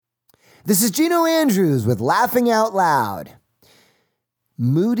This is Gino Andrews with Laughing Out Loud.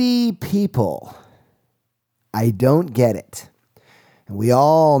 Moody people. I don't get it. And we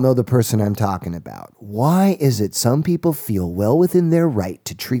all know the person I'm talking about. Why is it some people feel well within their right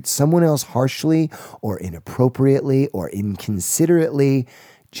to treat someone else harshly or inappropriately or inconsiderately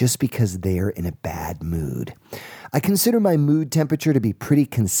just because they're in a bad mood? I consider my mood temperature to be pretty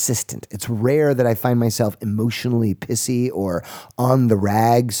consistent. It's rare that I find myself emotionally pissy or on the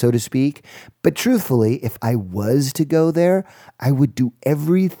rag, so to speak. But truthfully, if I was to go there, I would do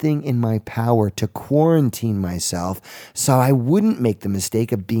everything in my power to quarantine myself so I wouldn't make the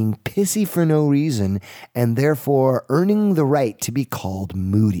mistake of being pissy for no reason and therefore earning the right to be called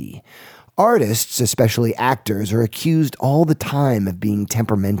moody. Artists, especially actors, are accused all the time of being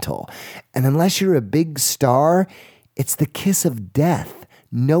temperamental. And unless you're a big star, it's the kiss of death.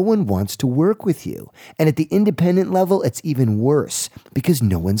 No one wants to work with you. And at the independent level, it's even worse because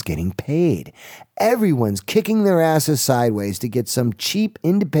no one's getting paid. Everyone's kicking their asses sideways to get some cheap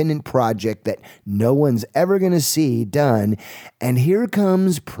independent project that no one's ever going to see done. And here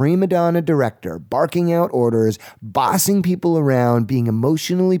comes prima donna director barking out orders, bossing people around, being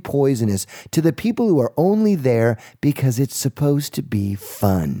emotionally poisonous to the people who are only there because it's supposed to be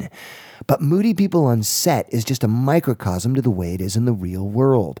fun. But moody people on set is just a microcosm to the way it is in the real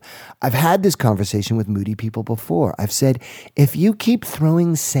world. I've had this conversation with moody people before. I've said, if you keep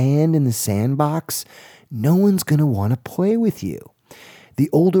throwing sand in the sandbox, no one's going to want to play with you. The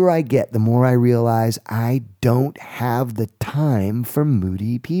older I get, the more I realize I don't have the time for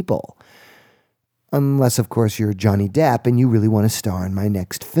moody people. Unless, of course, you're Johnny Depp and you really want to star in my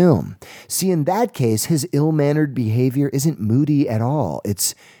next film. See, in that case, his ill-mannered behavior isn't moody at all.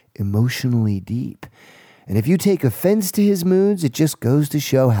 It's emotionally deep. And if you take offense to his moods, it just goes to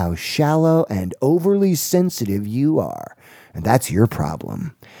show how shallow and overly sensitive you are. And that's your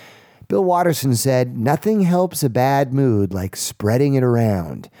problem. Bill Watterson said, "Nothing helps a bad mood like spreading it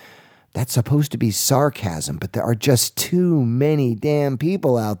around." That's supposed to be sarcasm, but there are just too many damn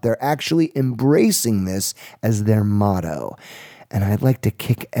people out there actually embracing this as their motto. And I'd like to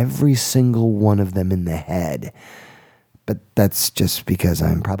kick every single one of them in the head. But that's just because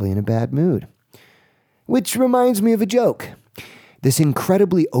I'm probably in a bad mood. Which reminds me of a joke. This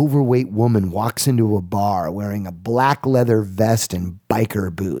incredibly overweight woman walks into a bar wearing a black leather vest and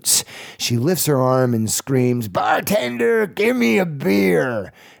biker boots. She lifts her arm and screams, "Bartender, give me a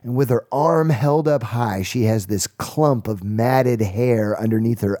beer!" And with her arm held up high, she has this clump of matted hair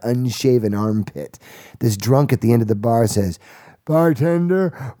underneath her unshaven armpit. This drunk at the end of the bar says,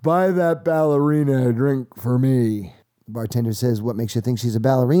 "Bartender, buy that ballerina a drink for me." The bartender says, "What makes you think she's a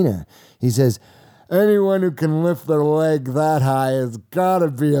ballerina?" He says, "Anyone who can lift their leg that high has got to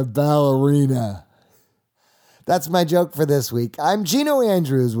be a ballerina." That's my joke for this week. I'm Gino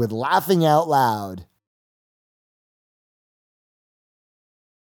Andrews with Laughing Out Loud.